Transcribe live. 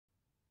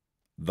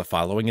The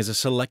following is a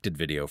selected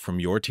video from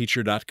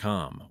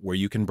yourteacher.com, where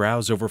you can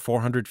browse over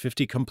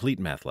 450 complete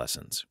math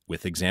lessons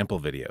with example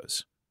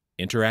videos,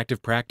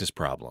 interactive practice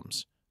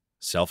problems,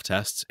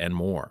 self-tests, and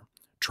more.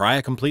 Try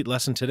a complete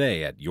lesson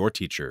today at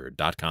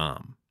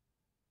yourteacher.com.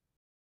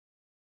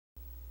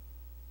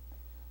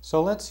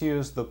 So let's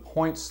use the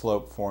point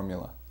slope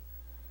formula.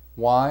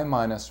 Y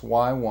minus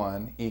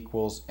y1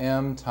 equals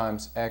m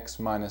times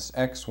x minus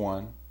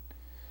x1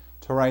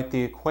 to write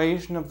the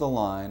equation of the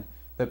line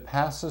that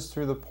passes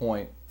through the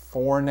point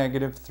 4,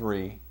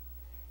 -3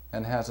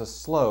 and has a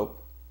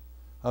slope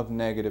of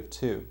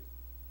 -2.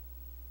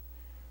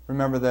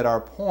 Remember that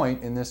our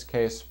point, in this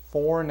case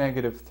 4,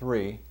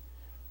 -3,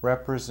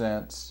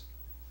 represents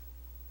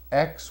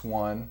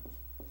x1,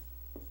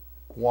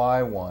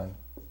 y1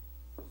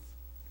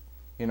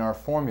 in our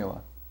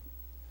formula.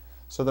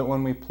 So that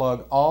when we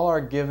plug all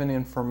our given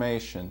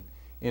information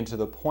into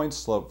the point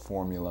slope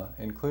formula,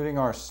 including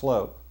our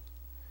slope,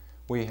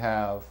 we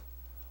have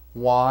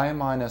y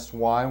minus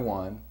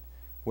y1,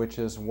 which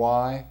is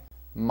y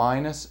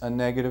minus a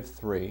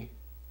 -3,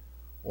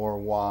 or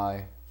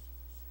y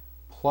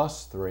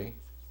plus 3,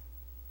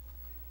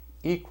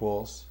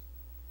 equals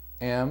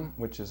m,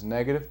 which is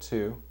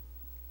 -2,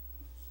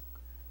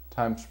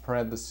 times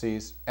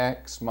parentheses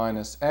x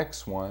minus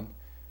x1,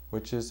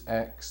 which is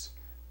x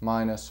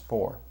minus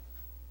 4.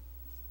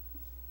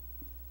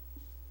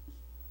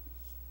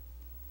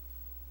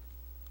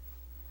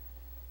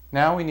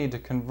 Now we need to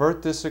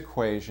convert this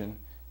equation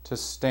to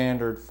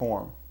standard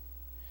form.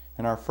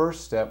 And our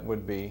first step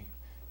would be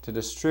to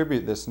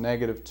distribute this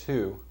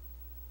 -2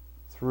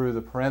 through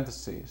the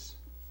parentheses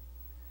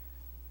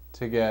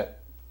to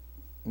get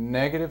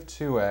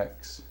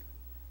 -2x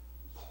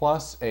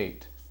plus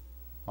 8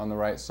 on the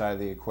right side of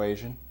the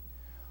equation.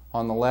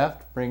 On the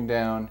left, bring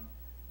down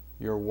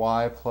your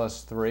y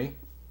plus 3.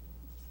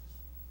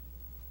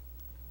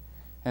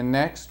 And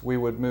next, we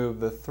would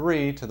move the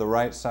 3 to the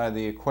right side of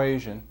the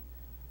equation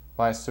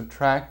by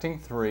subtracting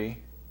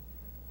 3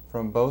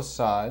 from both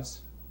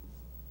sides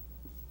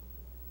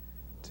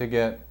to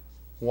get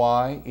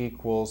y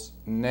equals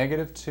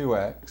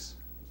 -2x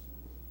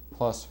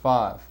plus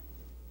 5.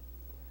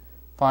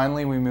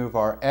 Finally, we move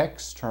our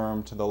x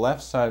term to the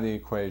left side of the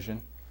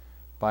equation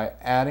by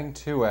adding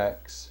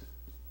 2x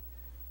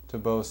to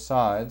both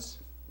sides,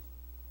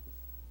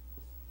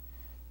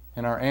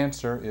 and our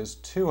answer is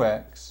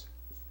 2x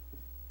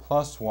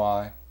plus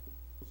y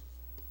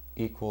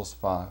equals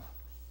 5.